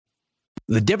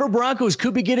The Denver Broncos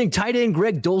could be getting tight end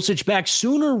Greg Dulcich back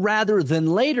sooner rather than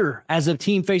later as the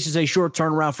team faces a short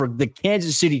turnaround for the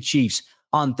Kansas City Chiefs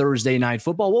on Thursday Night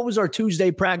Football. What was our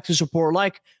Tuesday practice report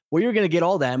like? Well, you're going to get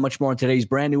all that and much more in today's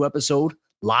brand new episode,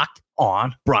 Locked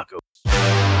On Broncos.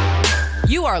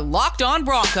 You are Locked On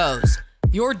Broncos,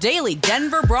 your daily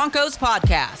Denver Broncos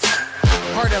podcast.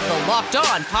 Part of the Locked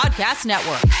On Podcast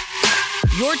Network.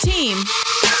 Your team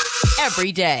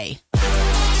every day.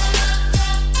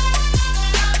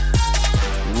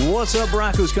 What's up,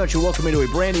 Broncos country? Welcome into a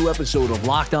brand new episode of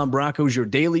Locked On Broncos, your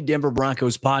daily Denver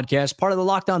Broncos podcast, part of the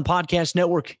Locked On Podcast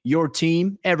Network, your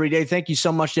team every day. Thank you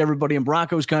so much to everybody in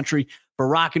Broncos country for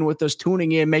rocking with us,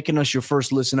 tuning in, making us your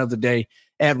first listen of the day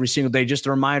every single day. Just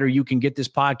a reminder, you can get this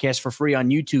podcast for free on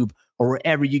YouTube or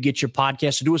wherever you get your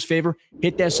podcast. So do us a favor,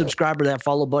 hit that subscribe or that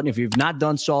follow button if you've not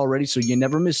done so already, so you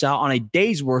never miss out on a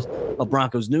day's worth of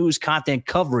Broncos news, content,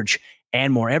 coverage,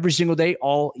 and more every single day,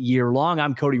 all year long.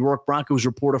 I'm Cody Rourke, Broncos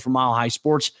reporter for Mile High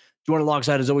Sports. Joined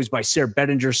alongside, as always, by Sarah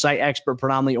Bettinger, site expert,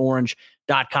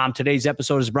 predominantlyorange.com. Today's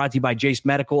episode is brought to you by Jace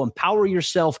Medical. Empower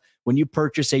yourself when you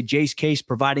purchase a Jace case,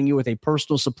 providing you with a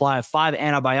personal supply of 5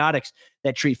 antibiotics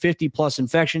that treat 50-plus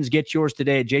infections. Get yours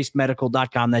today at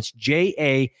jacemedical.com. That's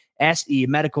J-A-S-E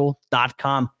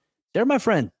medical.com. There, my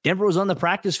friend, Denver was on the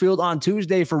practice field on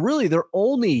Tuesday for really their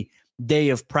only day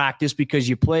of practice because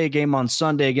you play a game on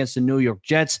Sunday against the New York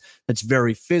Jets that's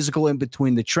very physical in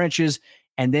between the trenches,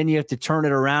 and then you have to turn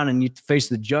it around and you have to face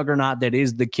the juggernaut that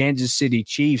is the Kansas City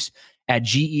Chiefs at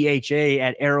GEHA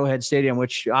at Arrowhead Stadium,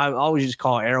 which I always just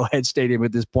call Arrowhead Stadium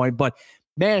at this point. But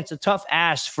man, it's a tough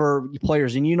ask for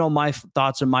players, and you know my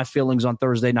thoughts and my feelings on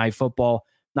Thursday Night Football.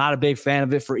 Not a big fan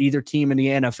of it for either team in the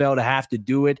NFL to have to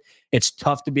do it. It's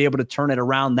tough to be able to turn it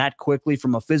around that quickly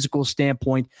from a physical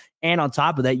standpoint. And on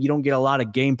top of that, you don't get a lot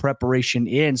of game preparation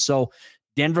in. So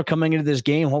Denver coming into this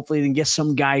game, hopefully they can get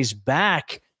some guys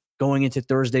back going into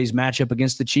Thursday's matchup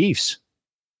against the Chiefs.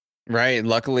 Right.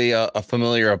 Luckily, a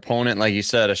familiar opponent, like you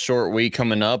said, a short week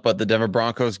coming up, but the Denver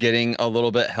Broncos getting a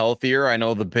little bit healthier. I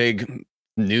know the big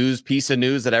piece of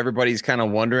news that everybody's kind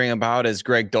of wondering about is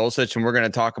Greg Dulcich, and we're going to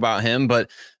talk about him, but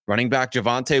running back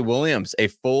Javonte Williams, a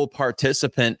full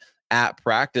participant at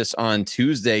practice on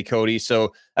Tuesday, Cody.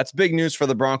 So that's big news for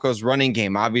the Broncos running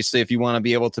game. Obviously, if you want to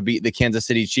be able to beat the Kansas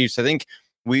City Chiefs, I think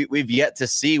we've yet to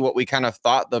see what we kind of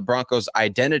thought the Broncos'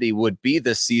 identity would be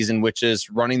this season, which is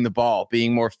running the ball,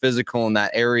 being more physical in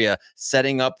that area,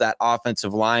 setting up that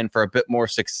offensive line for a bit more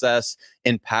success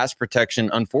in pass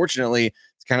protection. Unfortunately,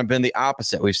 it's kind of been the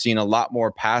opposite. We've seen a lot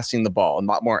more passing the ball, a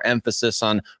lot more emphasis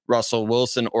on Russell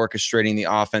Wilson orchestrating the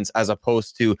offense as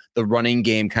opposed to the running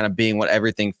game kind of being what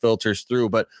everything filters through.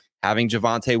 But having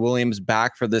Javonte Williams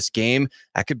back for this game,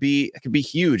 that could be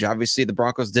huge. Obviously, the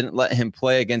Broncos didn't let him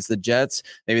play against the Jets.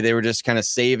 Maybe they were just kind of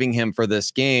saving him for this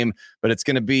game, but it's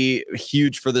going to be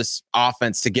huge for this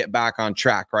offense to get back on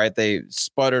track, right? They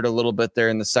sputtered a little bit there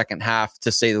in the second half,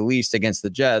 to say the least, against the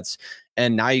Jets.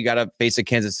 And now you got to face a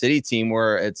Kansas City team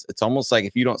where it's almost like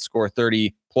if you don't score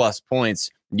 30 plus points,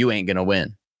 you ain't going to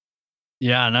win.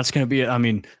 Yeah, and that's going to be, I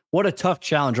mean, what a tough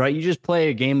challenge, right? You just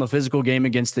play a physical game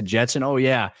against the Jets, and oh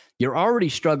yeah, you're already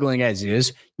struggling as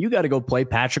is. You got to go play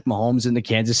Patrick Mahomes and the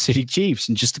Kansas City Chiefs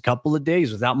in just a couple of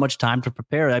days without much time to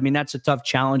prepare. I mean, that's a tough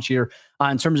challenge here.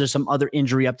 In terms of some other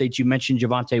injury updates, you mentioned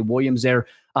Javonte Williams there.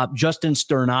 Justin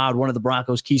Sternad, one of the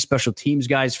Broncos' key special teams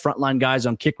guys, frontline guys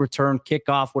on kick return,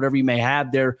 kickoff, whatever you may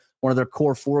have there, one of their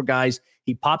core 4 guys.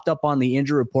 He popped up on the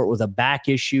injury report with a back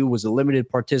issue, was a limited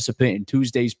participant in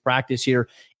Tuesday's practice here.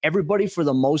 Everybody, for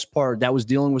the most part, that was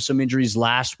dealing with some injuries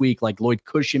last week, like Lloyd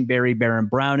Cushenberry, Baron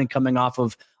Brown, and coming off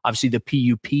of, obviously, the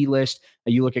PUP list.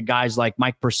 And you look at guys like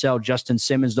Mike Purcell, Justin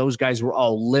Simmons, those guys were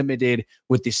all limited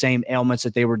with the same ailments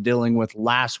that they were dealing with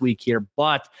last week here.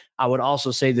 But I would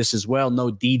also say this as well, no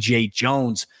DJ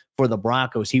Jones for the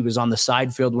Broncos. He was on the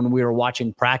side field when we were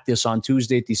watching practice on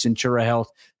Tuesday at the Centura Health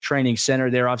Training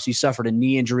Center there. Obviously suffered a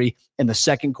knee injury in the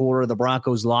second quarter. The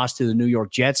Broncos lost to the New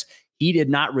York Jets. He did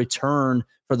not return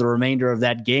for the remainder of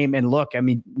that game. And look, I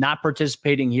mean, not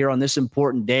participating here on this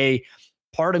important day,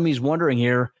 part of me is wondering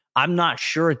here, I'm not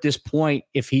sure at this point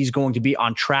if he's going to be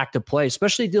on track to play,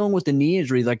 especially dealing with the knee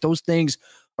injury. Like, those things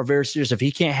are very serious. If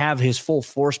he can't have his full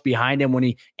force behind him when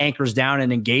he anchors down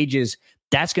and engages,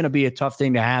 that's going to be a tough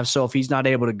thing to have. So if he's not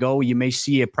able to go, you may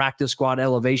see a practice squad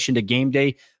elevation to game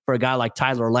day for a guy like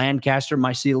Tyler Lancaster.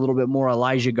 Might see a little bit more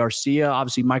Elijah Garcia.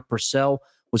 Obviously, Mike Purcell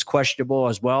was questionable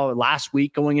as well last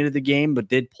week going into the game, but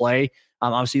did play.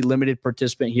 Obviously, limited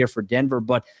participant here for Denver.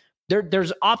 But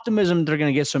there's optimism they're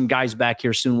going to get some guys back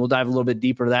here soon. We'll dive a little bit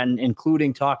deeper to that,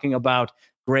 including talking about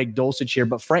Greg Dulcich here,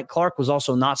 but Frank Clark was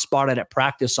also not spotted at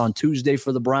practice on Tuesday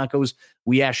for the Broncos.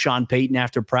 We asked Sean Payton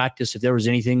after practice if there was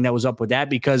anything that was up with that,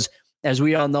 because as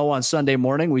we all know, on Sunday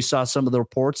morning, we saw some of the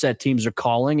reports that teams are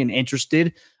calling and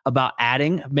interested about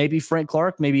adding maybe Frank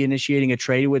Clark, maybe initiating a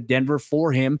trade with Denver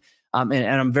for him. And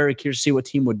I'm very curious to see what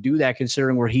team would do that,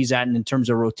 considering where he's at in terms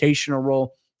of rotational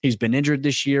role. He's been injured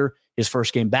this year. His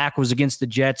first game back was against the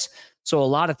Jets. So a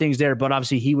lot of things there, but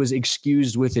obviously he was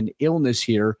excused with an illness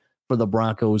here for the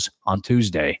Broncos on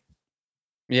Tuesday.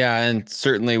 Yeah, and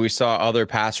certainly we saw other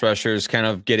pass rushers kind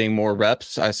of getting more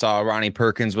reps. I saw Ronnie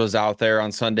Perkins was out there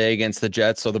on Sunday against the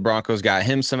Jets, so the Broncos got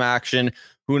him some action.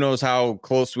 Who knows how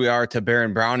close we are to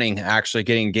Baron Browning actually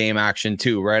getting game action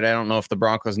too, right? I don't know if the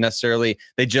Broncos necessarily,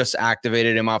 they just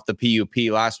activated him off the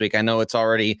PUP last week. I know it's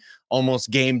already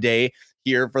almost game day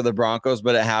here for the Broncos,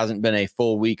 but it hasn't been a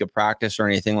full week of practice or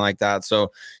anything like that.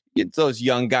 So get those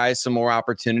young guys some more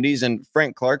opportunities. And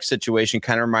Frank Clark's situation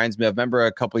kind of reminds me of, remember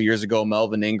a couple of years ago,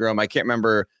 Melvin Ingram. I can't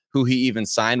remember who he even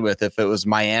signed with, if it was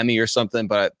Miami or something,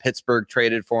 but Pittsburgh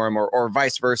traded for him or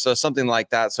vice versa, something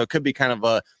like that. So it could be kind of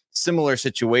a similar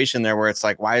situation there where it's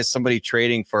like, why is somebody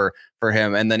trading for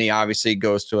him? And then he obviously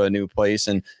goes to a new place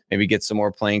and maybe gets some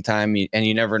more playing time, and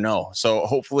you never know. So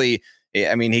hopefully,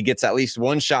 I mean, he gets at least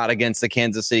one shot against the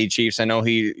Kansas City Chiefs. I know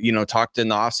he, talked in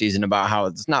the offseason about how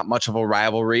it's not much of a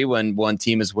rivalry when one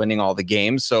team is winning all the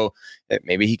games. So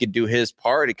maybe he could do his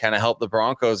part to kind of help the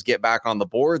Broncos get back on the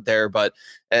board there. But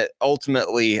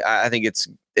ultimately, I think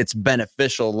it's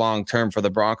beneficial long-term for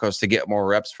the Broncos to get more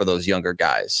reps for those younger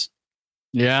guys.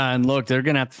 Yeah, and look, they're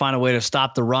going to have to find a way to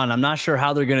stop the run. I'm not sure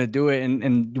how they're going to do it.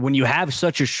 And when you have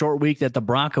such a short week that the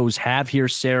Broncos have here,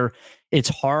 Sarah, it's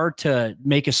hard to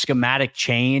make a schematic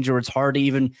change, or it's hard to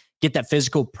even get that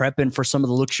physical prep in for some of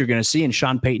the looks you're going to see. And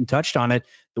Sean Payton touched on it.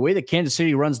 The way that Kansas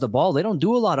City runs the ball, they don't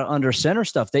do a lot of under center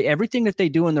stuff. Everything that they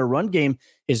do in their run game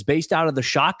is based out of the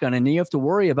shotgun. And then you have to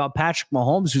worry about Patrick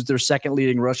Mahomes, who's their second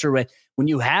leading rusher. But when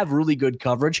you have really good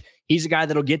coverage, he's a guy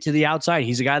that'll get to the outside.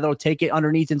 He's a guy that'll take it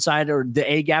underneath inside or the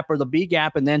A gap or the B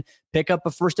gap and then pick up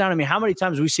a first down. I mean, how many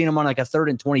times have we seen him on like a 3rd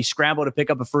and 20 scramble to pick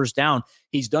up a first down?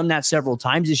 He's done that several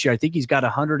times this year. I think he's got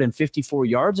 154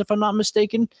 yards, if I'm not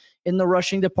mistaken, in the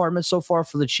rushing department so far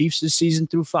for the Chiefs this season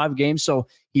through 5 games. So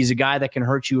he's a guy that can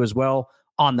hurt you as well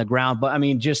on the ground. But I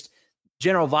mean, just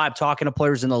general vibe, talking to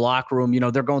players in the locker room,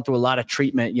 they're going through a lot of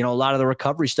treatment, a lot of the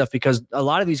recovery stuff, because a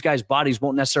lot of these guys' bodies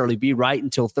won't necessarily be right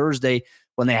until Thursday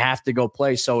when they have to go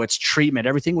play. So it's treatment.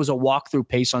 Everything was a walkthrough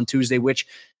pace on Tuesday, which,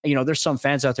 there's some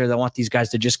fans out there that want these guys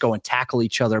to just go and tackle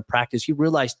each other at practice. You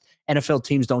realize NFL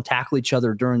teams don't tackle each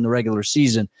other during the regular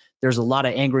season. There's a lot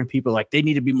of angry people like they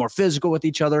need to be more physical with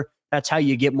each other. That's how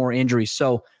you get more injuries.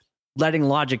 So letting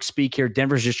logic speak here,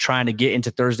 Denver's just trying to get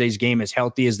into Thursday's game as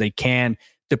healthy as they can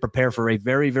to prepare for a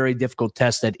very, very difficult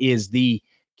test that is the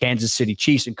Kansas City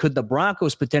Chiefs. And could the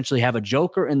Broncos potentially have a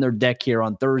joker in their deck here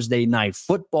on Thursday night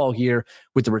football here,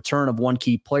 with the return of one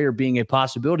key player being a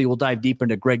possibility? We'll dive deeper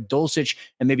into Greg Dulcich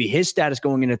and maybe his status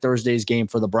going into Thursday's game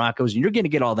for the Broncos. And you're going to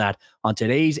get all that on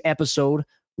today's episode,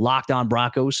 Locked On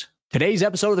Broncos. Today's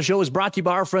episode of the show is brought to you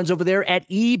by our friends over there at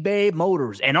eBay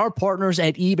Motors. And our partners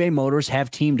at eBay Motors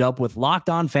have teamed up with Locked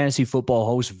On Fantasy Football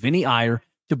host Vinny Iyer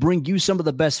to bring you some of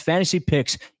the best fantasy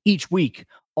picks each week,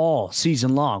 all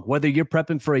season long. Whether you're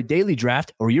prepping for a daily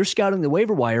draft or you're scouting the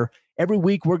waiver wire, every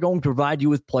week we're going to provide you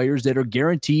with players that are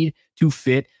guaranteed to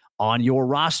fit on your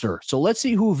roster. So let's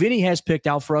see who Vinny has picked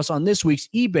out for us on this week's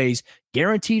eBay's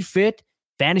Guaranteed Fit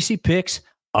Fantasy Picks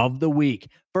of the Week.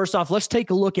 First off, let's take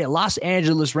a look at Los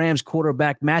Angeles Rams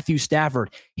quarterback Matthew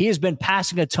Stafford. He has been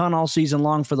passing a ton all season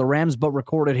long for the Rams, but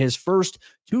recorded his first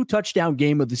 2-touchdown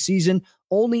game of the season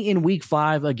only in Week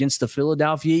 5 against the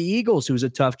Philadelphia Eagles, who's a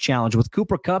tough challenge with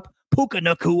Cooper Kupp, Puka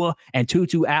Nacua, and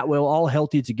Tutu Atwell all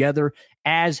healthy together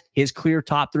as his clear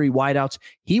top 3 wideouts.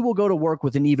 He will go to work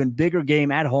with an even bigger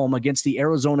game at home against the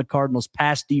Arizona Cardinals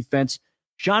pass defense.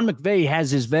 Sean McVay has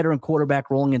his veteran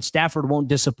quarterback rolling, and Stafford won't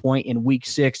disappoint in Week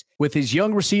 6. With his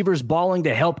young receivers balling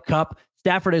to help Kupp,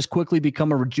 Stafford has quickly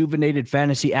become a rejuvenated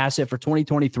fantasy asset for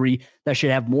 2023 that should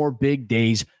have more big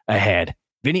days ahead.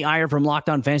 Vinny Iyer from Locked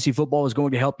On Fantasy Football is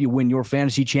going to help you win your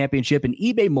fantasy championship, and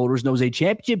eBay Motors knows a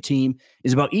championship team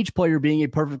is about each player being a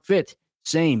perfect fit.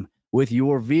 Same with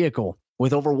your vehicle.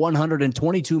 With over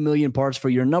 122 million parts for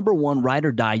your number one ride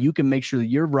or die, you can make sure that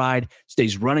your ride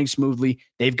stays running smoothly.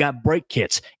 They've got brake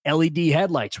kits, LED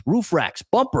headlights, roof racks,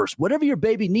 bumpers, whatever your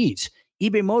baby needs.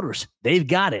 eBay Motors, they've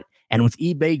got it. And with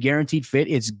eBay Guaranteed Fit,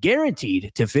 it's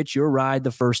guaranteed to fit your ride the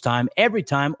first time, every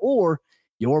time, or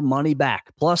your money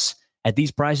back. Plus, at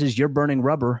these prices, you're burning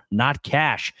rubber, not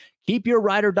cash. Keep your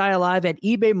ride or die alive at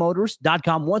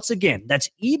ebaymotors.com. Once again, that's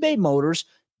ebaymotors.com.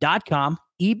 eBay.com.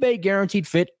 eBay guaranteed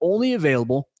fit, only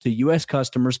available to U.S.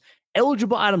 customers.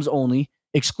 Eligible items only.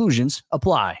 Exclusions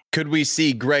apply. Could we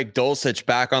see Greg Dulcich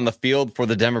back on the field for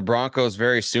the Denver Broncos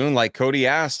very soon? Like Cody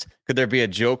asked, could there be a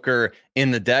joker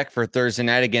in the deck for Thursday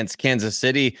night against Kansas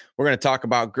City? We're going to talk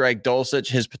about Greg Dulcich,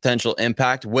 his potential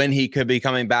impact, when he could be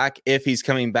coming back, if he's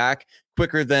coming back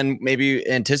quicker than maybe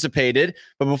anticipated.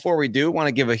 But before we do, want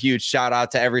to give a huge shout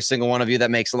out to every single one of you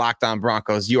that makes Locked On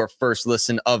Broncos your first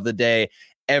listen of the day.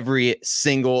 Every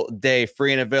single day,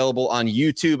 free and available on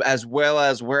YouTube, as well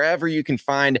as wherever you can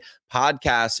find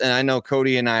podcasts. And I know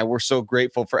Cody and we're so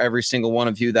grateful for every single one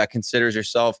of you that considers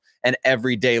yourself an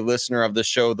everyday listener of the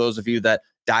show. Those of you that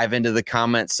dive into the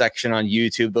comment section on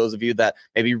YouTube, those of you that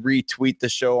maybe retweet the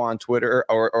show on Twitter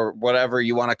or whatever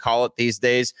you want to call it these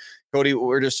days. Cody,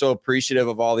 we're just so appreciative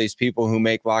of all these people who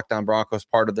make Locked On Broncos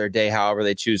part of their day, however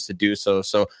they choose to do so.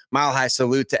 So mile high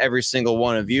salute to every single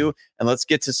one of you. And let's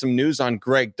get to some news on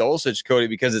Greg Dulcich, Cody,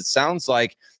 because it sounds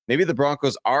like maybe the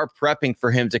Broncos are prepping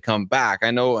for him to come back.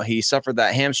 I know he suffered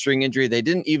that hamstring injury. They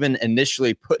didn't even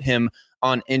initially put him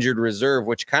on injured reserve,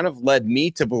 which kind of led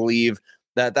me to believe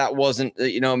that wasn't,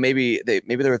 maybe they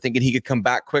were thinking he could come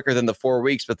back quicker than the 4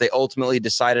 weeks, but they ultimately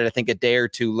decided, I think a day or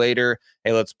two later,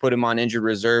 hey, let's put him on injured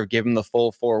reserve, give him the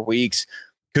full 4 weeks.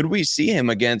 Could we see him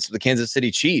against the Kansas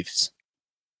City Chiefs?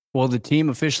 Well, the team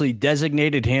officially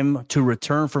designated him to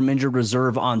return from injured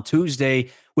reserve on Tuesday,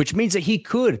 which means that he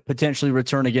could potentially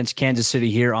return against Kansas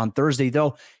City here on Thursday.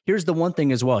 Though, here's the one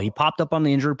thing as well. He popped up on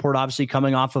the injury report, obviously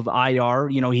coming off of IR.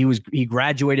 He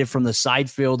graduated from the side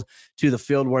field to the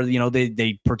field where,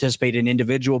 they participate in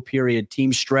individual period,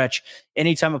 team stretch.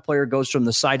 Anytime a player goes from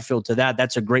the side field to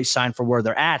that's a great sign for where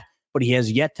they're at. But he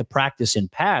has yet to practice in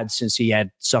pads since he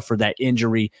had suffered that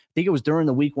injury. I think it was during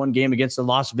the week 1 game against the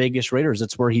Las Vegas Raiders.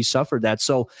 That's where he suffered that.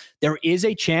 So there is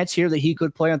a chance here that he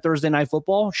could play on Thursday Night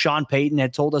Football. Sean Payton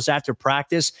had told us after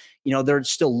practice, they're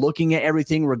still looking at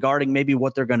everything regarding maybe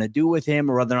what they're going to do with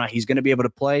him or whether or not he's going to be able to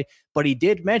play. But he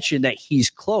did mention that he's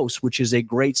close, which is a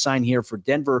great sign here for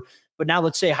Denver. But now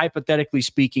let's say, hypothetically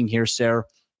speaking here, Sarah,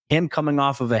 him coming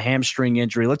off of a hamstring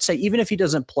injury, let's say even if he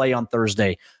doesn't play on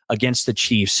Thursday against the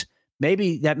Chiefs,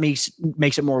 maybe that makes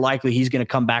it more likely he's going to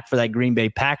come back for that Green Bay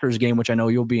Packers game, which I know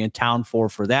you'll be in town for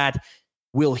that.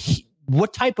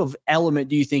 What type of element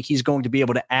do you think he's going to be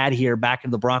able to add here back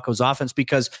into the Broncos offense?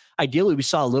 Because ideally we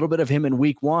saw a little bit of him in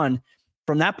week 1.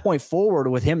 From that point forward,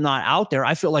 with him not out there,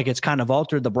 I feel like it's kind of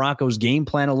altered the Broncos game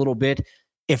plan a little bit.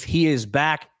 If he is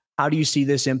back, how do you see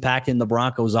this impacting the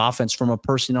Broncos offense from a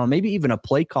personnel, maybe even a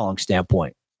play calling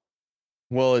standpoint?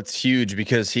 Well, it's huge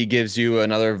because he gives you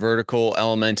another vertical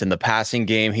element in the passing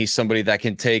game. He's somebody that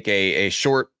can take a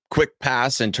short, quick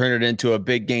pass and turn it into a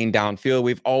big gain downfield.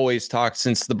 We've always talked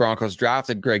since the Broncos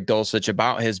drafted Greg Dulcich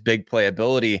about his big play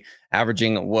ability,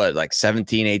 averaging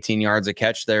 17, 18 yards a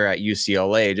catch there at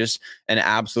UCLA. Just an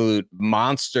absolute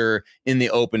monster in the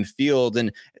open field.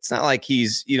 And it's not like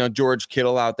he's, George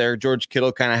Kittle out there. George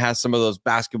Kittle kind of has some of those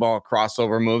basketball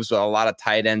crossover moves that a lot of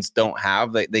tight ends don't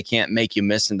have. They can't make you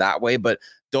miss in that way. But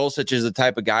Dulcich is the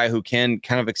type of guy who can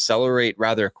kind of accelerate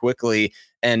rather quickly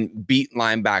and beat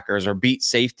linebackers or beat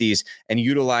safeties and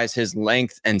utilize his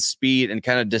length and speed and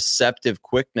kind of deceptive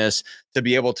quickness to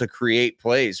be able to create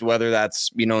plays, whether that's,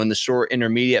 in the short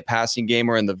intermediate passing game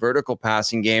or in the vertical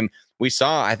passing game. We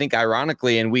saw, I think,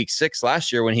 ironically, in week 6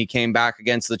 last year when he came back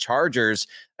against the Chargers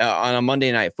on a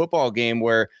Monday Night Football game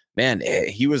where, man,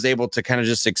 he was able to kind of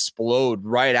just explode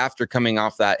right after coming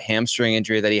off that hamstring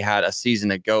injury that he had a season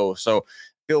ago. So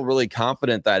feel really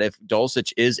confident that if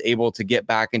Dulcich is able to get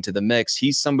back into the mix,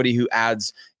 he's somebody who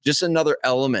adds just another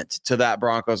element to that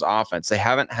Broncos offense. They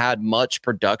haven't had much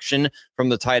production from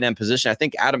the tight end position. I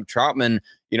think Adam Troutman,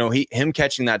 him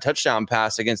catching that touchdown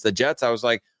pass against the Jets, I was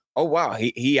like, oh, wow,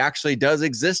 he actually does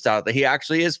exist out there. He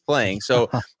actually is playing. So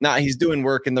now he's doing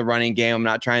work in the running game. I'm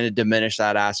not trying to diminish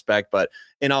that aspect, but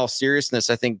in all seriousness,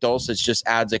 I think Dulcich just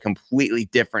adds a completely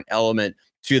different element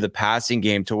to the passing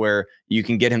game to where you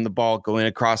can get him the ball going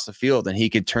across the field and he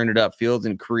could turn it upfield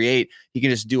and create. He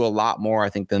can just do a lot more, I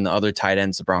think, than the other tight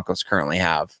ends the Broncos currently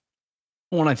have.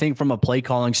 Well, I think from a play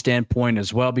calling standpoint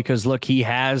as well, because look, he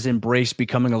has embraced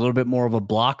becoming a little bit more of a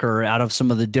blocker out of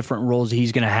some of the different roles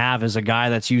he's going to have as a guy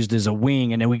that's used as a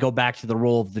wing. And then we go back to the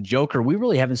role of the Joker. We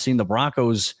really haven't seen the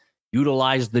Broncos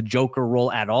utilize the Joker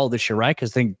role at all this year, right?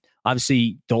 Because I think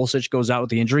obviously Dulcich goes out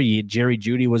with the injury. Jerry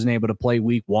Jeudy wasn't able to play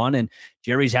week 1, and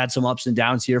Jerry's had some ups and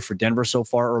downs here for Denver so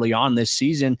far early on this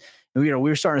season. And, we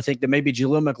were starting to think that maybe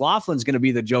Jaleel McLaughlin's going to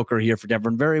be the Joker here for Denver,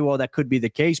 and very well that could be the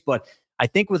case. But I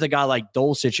think with a guy like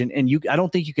Dulcich, and I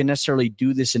don't think you can necessarily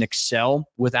do this and excel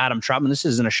with Adam Troutman. This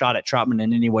isn't a shot at Troutman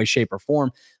in any way, shape, or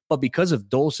form. but because of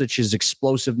Dulcich's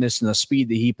explosiveness and the speed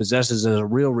that he possesses as a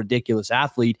real ridiculous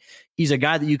athlete, he's a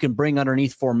guy that you can bring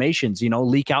underneath formations,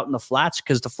 leak out in the flats,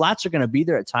 because the flats are going to be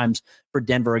there at times for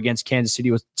Denver against Kansas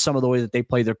City with some of the way that they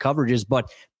play their coverages.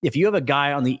 But if you have a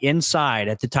guy on the inside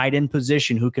at the tight end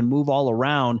position who can move all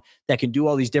around, that can do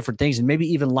all these different things, and maybe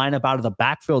even line up out of the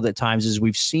backfield at times, as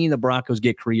we've seen the Broncos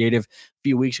get creative. A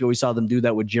few weeks ago, we saw them do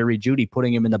that with Jerry Jeudy,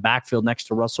 putting him in the backfield next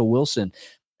to Russell Wilson.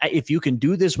 If you can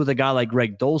do this with a guy like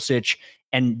Greg Dulcich,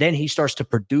 and then he starts to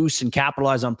produce and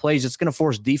capitalize on plays, it's going to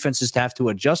force defenses to have to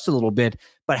adjust a little bit.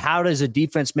 But how does a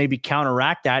defense maybe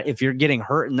counteract that if you're getting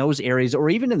hurt in those areas, or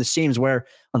even in the seams where,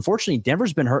 unfortunately,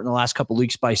 Denver's been hurt in the last couple of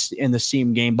weeks in the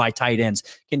seam game by tight ends?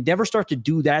 Can Denver start to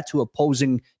do that to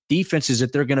opposing defenses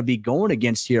that they're going to be going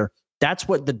against here? That's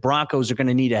what the Broncos are going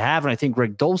to need to have. And I think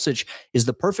Greg Dulcich is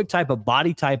the perfect type of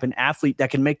body type and athlete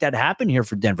that can make that happen here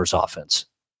for Denver's offense.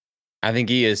 I think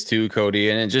he is too, Cody.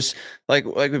 And it just like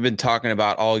we've been talking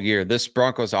about all year, this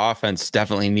Broncos offense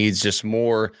definitely needs just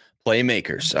more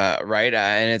playmakers, right?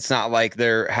 And it's not like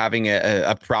they're having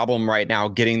a problem right now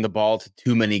getting the ball to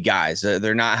too many guys.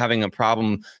 They're not having a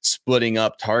problem splitting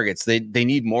up targets. They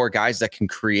need more guys that can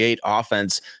create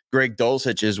offense. Greg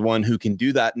Dulcich is one who can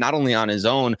do that, not only on his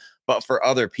own, but for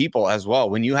other people as well.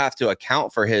 When you have to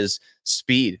account for his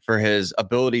speed, for his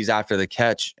abilities after the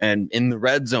catch, and in the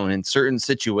red zone in certain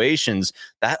situations,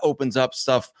 that opens up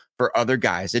stuff for other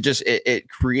guys. It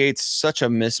creates such a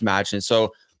mismatch. And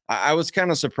so I was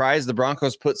kind of surprised the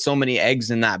Broncos put so many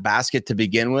eggs in that basket to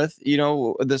begin with,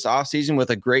 this offseason,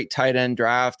 with a great tight end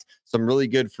draft, some really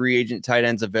good free agent tight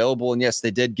ends available. And yes,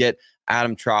 they did get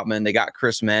Adam Trautman. They got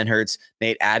Chris Manhertz.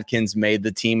 Nate Adkins made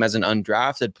the team as an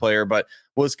undrafted player, but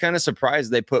was kind of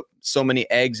surprised they put so many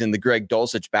eggs in the Greg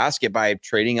Dulcich basket by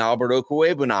trading Albert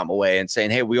Okwuegbunam away and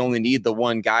saying, hey, we only need the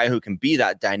one guy who can be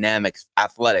that dynamic,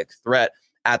 athletic threat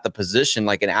at the position,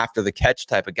 like an after the catch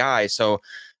type of guy. So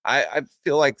I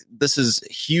feel like this is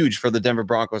huge for the Denver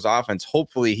Broncos offense.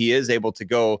 Hopefully he is able to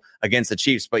go against the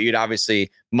Chiefs, but you'd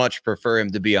obviously much prefer him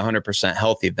to be 100%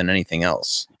 healthy than anything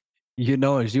else.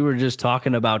 As you were just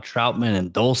talking about Trautman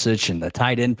and Dulcich and the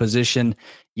tight end position,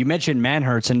 you mentioned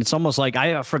Manhertz, and it's almost like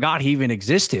I forgot he even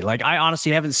existed. Like, I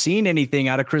honestly haven't seen anything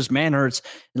out of Chris Manhertz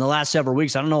in the last several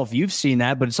weeks. I don't know if you've seen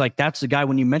that, but it's like, that's the guy,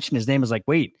 when you mention his name, is like,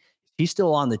 wait, he's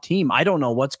still on the team. I don't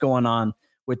know what's going on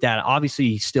with that. Obviously,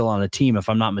 he's still on the team, if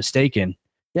I'm not mistaken.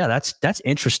 Yeah, that's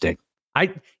interesting.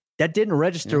 That didn't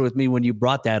register with me when you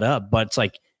brought that up, but it's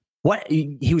like, what,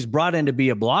 he was brought in to be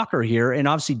a blocker here, and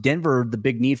obviously Denver, the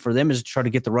big need for them is to try to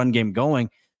get the run game going.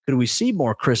 Could we see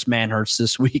more Chris Manhertz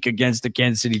this week against the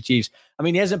Kansas City Chiefs? I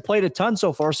mean, he hasn't played a ton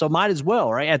so far, so might as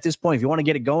well, right? At this point, if you want to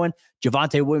get it going,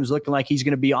 Javonte Williams looking like he's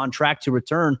going to be on track to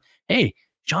return. Hey,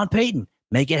 Sean Payton,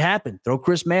 make it happen. Throw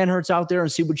Chris Manhertz out there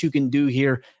and see what you can do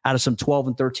here out of some 12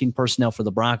 and 13 personnel for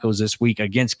the Broncos this week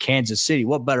against Kansas City.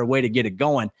 What better way to get it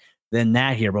going than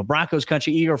that here? But Broncos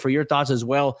country, eager for your thoughts as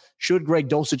well. Should Greg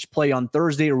Dulcich play on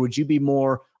Thursday, or would you be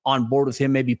more on board with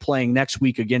him maybe playing next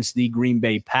week against the Green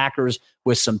Bay Packers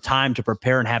with some time to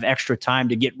prepare and have extra time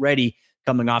to get ready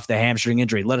coming off the hamstring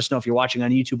injury? Let us know if you're watching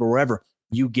on YouTube or wherever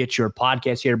you get your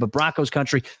podcast here. But Broncos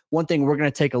country, one thing we're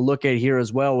going to take a look at here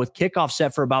as well, with kickoff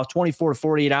set for about 24 to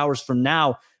 48 hours from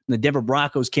now, the Denver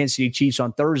Broncos, Kansas City Chiefs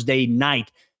on Thursday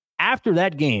night. After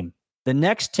that game, the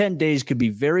next 10 days could be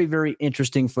very, very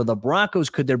interesting for the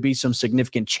Broncos. Could there be some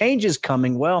significant changes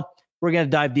coming? Well, we're going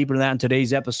to dive deeper into that in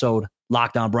today's episode,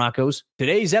 Locked On Broncos.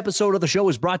 Today's episode of the show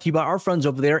is brought to you by our friends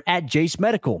over there at Jace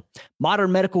Medical.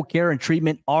 Modern medical care and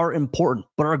treatment are important,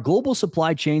 but our global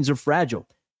supply chains are fragile.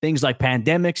 Things like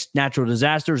pandemics, natural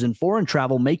disasters, and foreign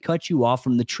travel may cut you off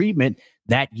from the treatment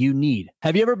that you need.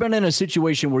 Have you ever been in a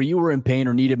situation where you were in pain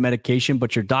or needed medication,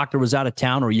 but your doctor was out of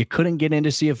town, or you couldn't get in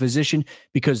to see a physician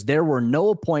because there were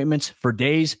no appointments for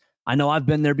days? I know I've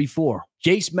been there before.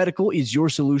 Jace Medical is your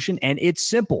solution, and it's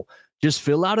simple. Just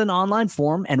fill out an online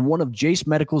form, and one of Jace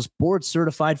Medical's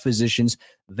board-certified physicians,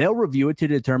 they'll review it to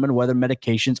determine whether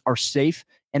medications are safe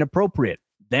and appropriate.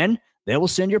 Then they will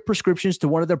send your prescriptions to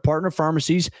one of their partner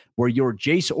pharmacies, where your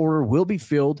Jace order will be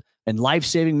filled and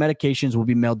life-saving medications will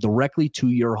be mailed directly to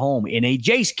your home in a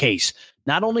Jace case.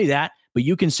 Not only that, but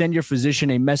you can send your physician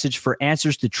a message for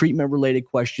answers to treatment-related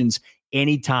questions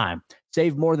anytime.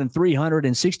 Save more than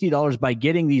 $360 by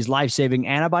getting these life-saving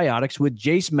antibiotics with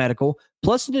Jace Medical,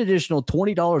 plus an additional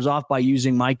 $20 off by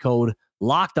using my code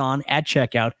LOCKEDON at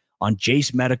checkout on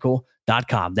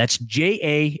jacemedical.com. That's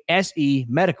JASE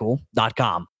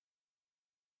medical.com.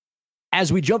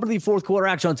 As we jump into the fourth quarter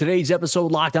action on today's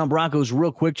episode, Locked On Broncos,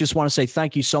 real quick, just want to say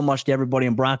thank you so much to everybody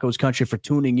in Broncos country for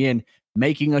tuning in,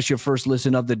 making us your first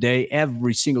listen of the day.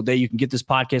 Every single day, you can get this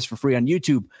podcast for free on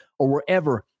YouTube or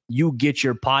wherever you get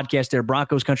your podcast there.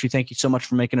 Broncos Country, thank you so much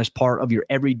for making us part of your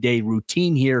everyday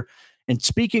routine here. And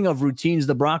speaking of routines,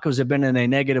 the Broncos have been in a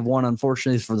 -1,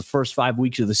 unfortunately, for the first 5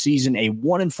 weeks of the season, a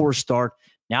 1-4 start.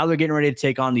 Now they're getting ready to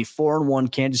take on the 4-1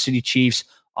 Kansas City Chiefs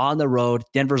on the road.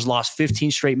 Denver's lost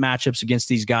 15 straight matchups against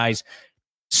these guys.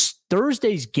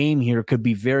 Thursday's game here could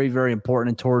be very, very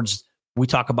important towards, we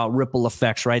talk about ripple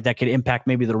effects, right? That could impact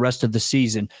maybe the rest of the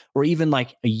season or even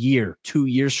like a year, 2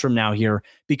 years from now here,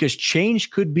 because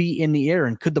change could be in the air.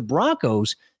 And could the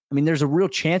Broncos, I mean, there's a real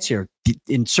chance here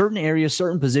in certain areas,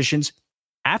 certain positions.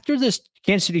 After this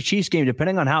Kansas City Chiefs game,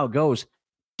 depending on how it goes,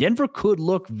 Denver could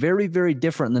look very, very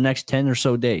different in the next 10 or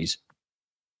so days.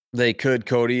 They could,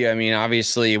 Cody. I mean,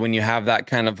 obviously, when you have that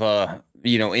kind of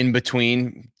in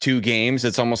between two games,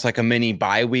 it's almost like a mini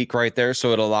bye week right there.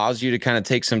 So it allows you to kind of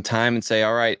take some time and say,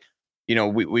 all right,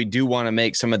 we do want to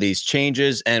make some of these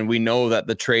changes. And we know that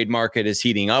the trade market is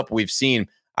heating up. We've seen,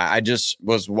 I just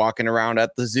was walking around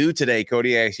at the zoo today,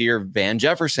 Cody. I hear Van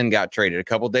Jefferson got traded a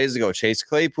couple of days ago. Chase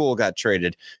Claypool got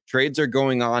traded. Trades are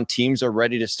going on. Teams are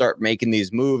ready to start making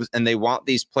these moves, and they want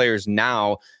these players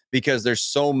now because there's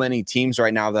so many teams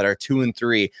right now that are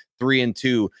 2-3,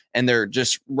 3-2, and they're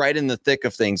just right in the thick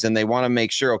of things. And they want to make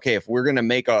sure, okay, if we're going to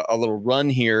make a little run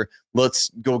here, let's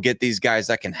go get these guys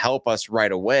that can help us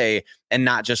right away and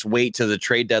not just wait to the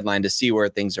trade deadline to see where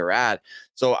things are at.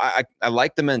 So I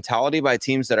like the mentality by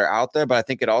teams that are out there, but I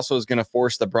think it also is going to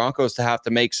force the Broncos to have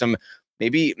to make some,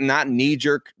 maybe not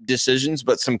knee-jerk decisions,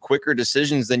 but some quicker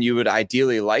decisions than you would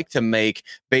ideally like to make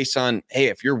based on, hey,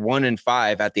 if you're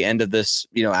 1-5 at the end of this,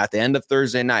 at the end of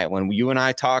Thursday night, when you and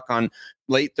I talk on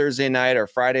late Thursday night or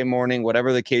Friday morning,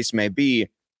 whatever the case may be,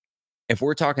 if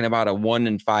we're talking about a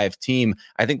 1-5 team,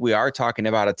 I think we are talking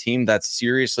about a team that's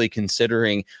seriously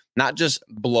considering not just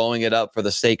blowing it up for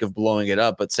the sake of blowing it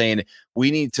up, but saying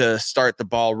we need to start the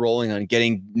ball rolling on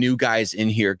getting new guys in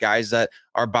here, guys that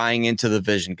are buying into the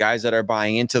vision, guys that are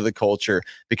buying into the culture,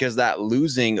 because that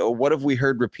losing, what have we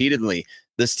heard repeatedly?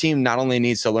 This team not only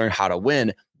needs to learn how to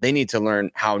win, they need to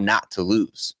learn how not to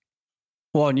lose.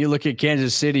 Well, and you look at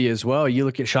Kansas City as well. You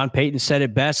look at Sean Payton said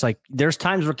it best. Like, there's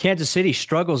times where Kansas City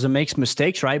struggles and makes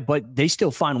mistakes, right? But they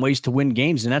still find ways to win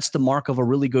games. And that's the mark of a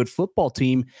really good football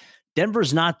team.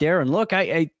 Denver's not there. And look,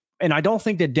 I don't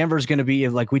think that Denver's going to be,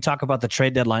 like we talk about the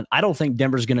trade deadline, I don't think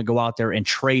Denver's going to go out there and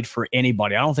trade for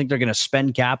anybody. I don't think they're going to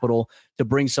spend capital to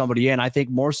bring somebody in. I think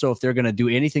more so if they're going to do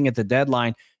anything at the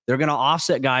deadline, they're going to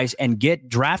offset guys and get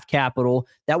draft capital.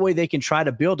 That way they can try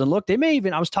to build. And look, they may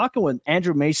even, I was talking with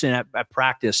Andrew Mason at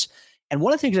practice. And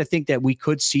one of the things I think that we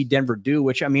could see Denver do,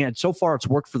 which, I mean, so far it's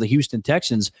worked for the Houston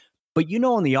Texans, but in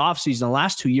the offseason, the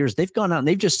last 2 years, they've gone out and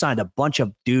they've just signed a bunch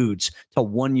of dudes to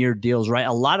 1-year deals, right?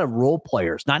 A lot of role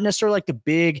players, not necessarily like the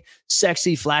big,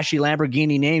 sexy, flashy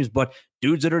Lamborghini names, but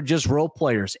dudes that are just role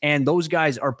players. And those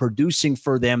guys are producing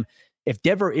for them. If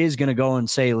Denver is going to go and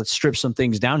say, let's strip some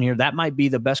things down here, that might be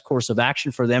the best course of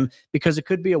action for them, because it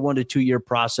could be a 1 to 2 year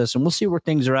process. And we'll see where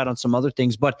things are at on some other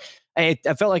things. But I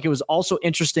felt like it was also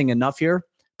interesting enough here.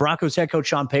 Broncos head coach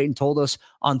Sean Payton told us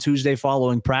on Tuesday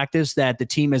following practice that the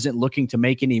team isn't looking to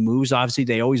make any moves. Obviously,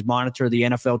 they always monitor the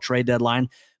NFL trade deadline,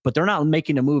 but they're not make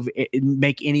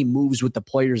any moves with the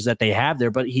players that they have there.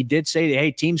 But he did say,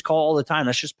 hey, teams call all the time.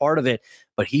 That's just part of it.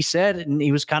 But he said, and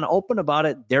he was kind of open about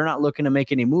it, they're not looking to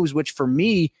make any moves, which for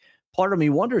me, part of me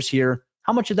wonders here,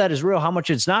 how much of that is real, how much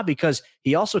it's not, because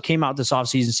he also came out this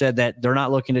offseason and said that they're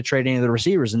not looking to trade any of the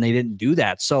receivers, and they didn't do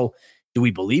that. So do we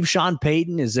believe Sean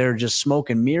Payton? Is there just smoke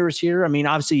and mirrors here? I mean,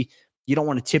 obviously, you don't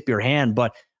want to tip your hand,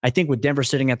 but I think with Denver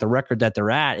sitting at the record that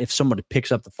they're at, if somebody picks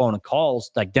up the phone and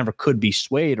calls, like, Denver could be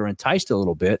swayed or enticed a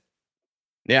little bit.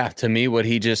 Yeah, to me, what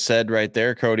he just said right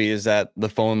there, Cody, is that the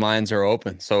phone lines are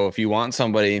open. So if you want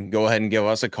somebody, go ahead and give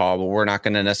us a call, but we're not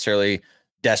going to necessarily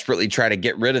desperately try to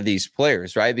get rid of these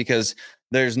players, right? Because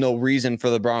there's no reason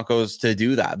for the Broncos to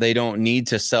do that. They don't need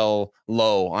to sell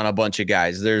low on a bunch of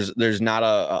guys. There's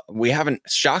not we haven't,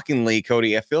 shockingly,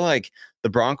 Cody, I feel like the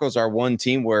Broncos are one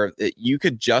team where you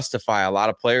could justify a lot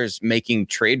of players making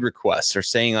trade requests or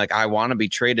saying, like, I want to be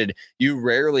traded. You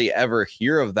rarely ever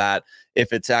hear of that.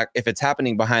 If it's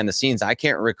happening behind the scenes, I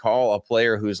can't recall a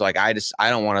player who's like, I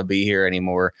don't want to be here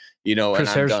anymore.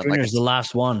 Chris Harris Jr. is the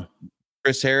last one.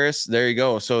 Chris Harris, there you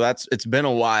go. So it's been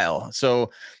a while.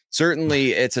 So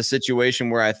certainly it's a situation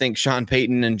where I think Sean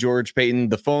Payton and George Payton,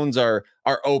 the phones are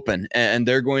open and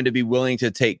they're going to be willing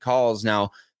to take calls.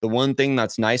 Now, the one thing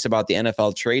that's nice about the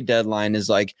NFL trade deadline is,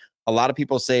 like, a lot of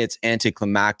people say it's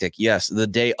anticlimactic. Yes, the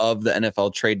day of the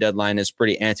NFL trade deadline is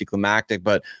pretty anticlimactic,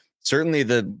 but certainly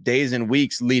the days and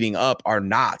weeks leading up are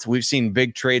not. We've seen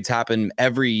big trades happen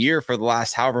every year for the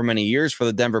last however many years for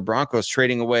the Denver Broncos,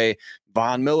 trading away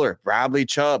Von Miller, Bradley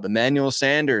Chubb, Emmanuel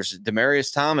Sanders,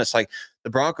 Demaryius Thomas. Like, the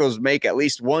Broncos make at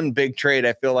least one big trade,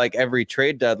 I feel like, every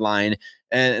trade deadline.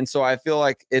 And so I feel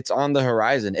like it's on the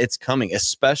horizon. It's coming,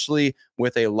 especially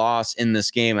with a loss in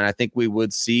this game. And I think we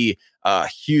would see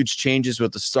huge changes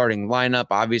with the starting lineup.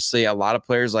 Obviously, a lot of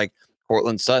players like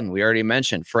Cortland Sutton, we already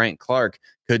mentioned, Frank Clark.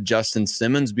 Could Justin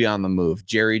Simmons be on the move?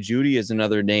 Jerry Jeudy is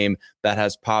another name that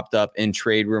has popped up in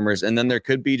trade rumors. And then there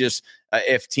could be just,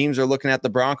 if teams are looking at the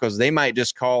Broncos, they might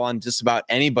just call on just about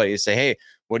anybody to say, hey,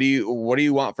 what do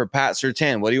you want for Pat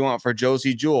Surtain? What do you want for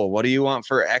Josie Jewell? What do you want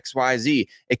for XYZ?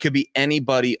 It could be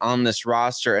anybody on this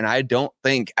roster. And I don't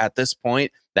think at this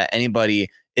point that anybody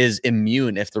is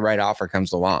immune if the right offer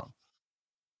comes along.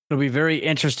 It'll be very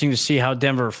interesting to see how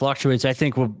Denver fluctuates. I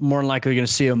think we're more than likely going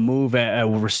to see a move at a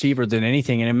receiver than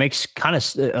anything. And it makes kind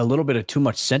of a little bit of too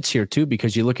much sense here too,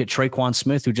 because you look at Traquan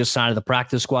Smith, who just signed to the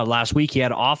practice squad last week. He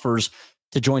had offers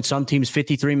to join some teams'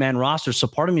 53-man roster. So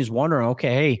part of me is wondering,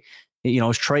 okay, hey,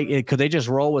 is Trey, could they just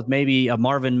roll with maybe a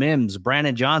Marvin Mims,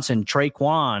 Brandon Johnson,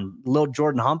 Traquan, Lil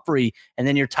Jordan Humphrey, and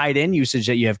then your tight end usage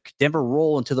that you have Denver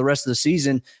roll into the rest of the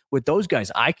season with those guys?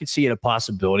 I could see it a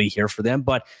possibility here for them,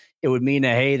 but it would mean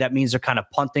that, hey, that means they're kind of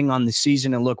punting on the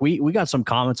season. And look, we got some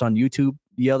comments on YouTube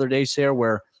the other day, Sarah,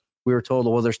 where we were told,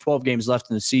 well, there's 12 games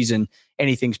left in the season.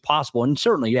 Anything's possible. And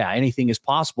certainly, yeah, anything is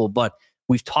possible. But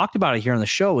we've talked about it here on the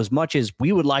show. As much as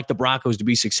we would like the Broncos to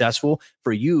be successful,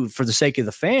 for you, for the sake of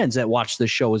the fans that watch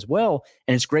this show as well.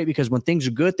 And it's great because when things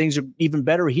are good, things are even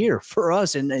better here for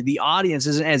us. And the audience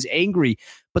isn't as angry.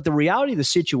 But the reality of the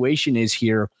situation is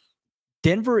here,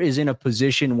 Denver is in a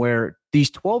position where these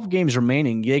 12 games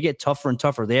remaining, they get tougher and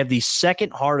tougher. They have the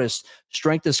second hardest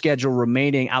strength of schedule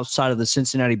remaining outside of the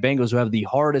Cincinnati Bengals, who have the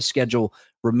hardest schedule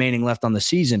remaining left on the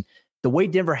season. The way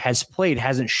Denver has played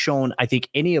hasn't shown, I think,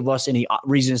 any of us any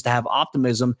reasons to have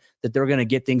optimism that they're going to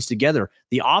get things together.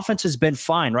 The offense has been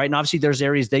fine, right? And obviously there's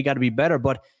areas they got to be better,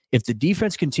 but if the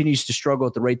defense continues to struggle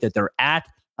at the rate that they're at,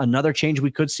 another change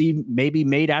we could see maybe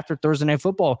made after Thursday Night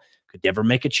Football. Could Denver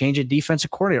make a change at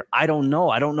defensive coordinator? I don't know.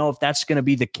 I don't know if that's going to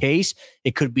be the case.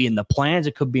 It could be in the plans.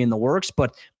 It could be in the works,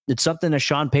 but it's something that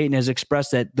Sean Payton has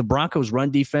expressed, that the Broncos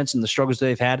run defense and the struggles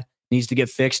they've had needs to get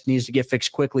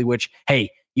fixed quickly, which, hey,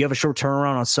 you have a short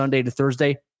turnaround on Sunday to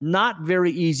Thursday. Not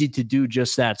very easy to do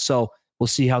just that. So we'll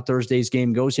see how Thursday's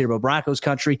game goes here. But Broncos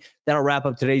country, that'll wrap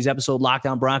up today's episode.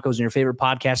 Lockdown Broncos and your favorite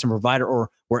podcast and provider, or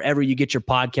wherever you get your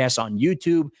podcasts on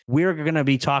YouTube. We're going to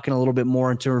be talking a little bit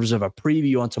more in terms of a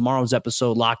preview on tomorrow's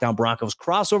episode, Lockdown Broncos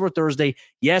crossover Thursday.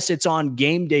 Yes, it's on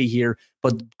game day here,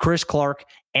 but Chris Clark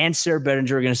and Sarah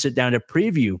Bettinger are going to sit down to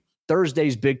preview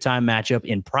Thursday's big time matchup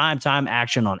in primetime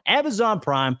action on Amazon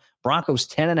Prime. Broncos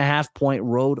 10.5-point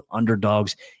road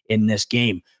underdogs in this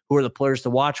game. Who are the players to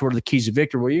watch? What are the keys to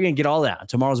victory? Well, you're going to get all that on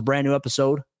tomorrow's brand new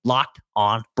episode, Locked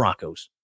on Broncos.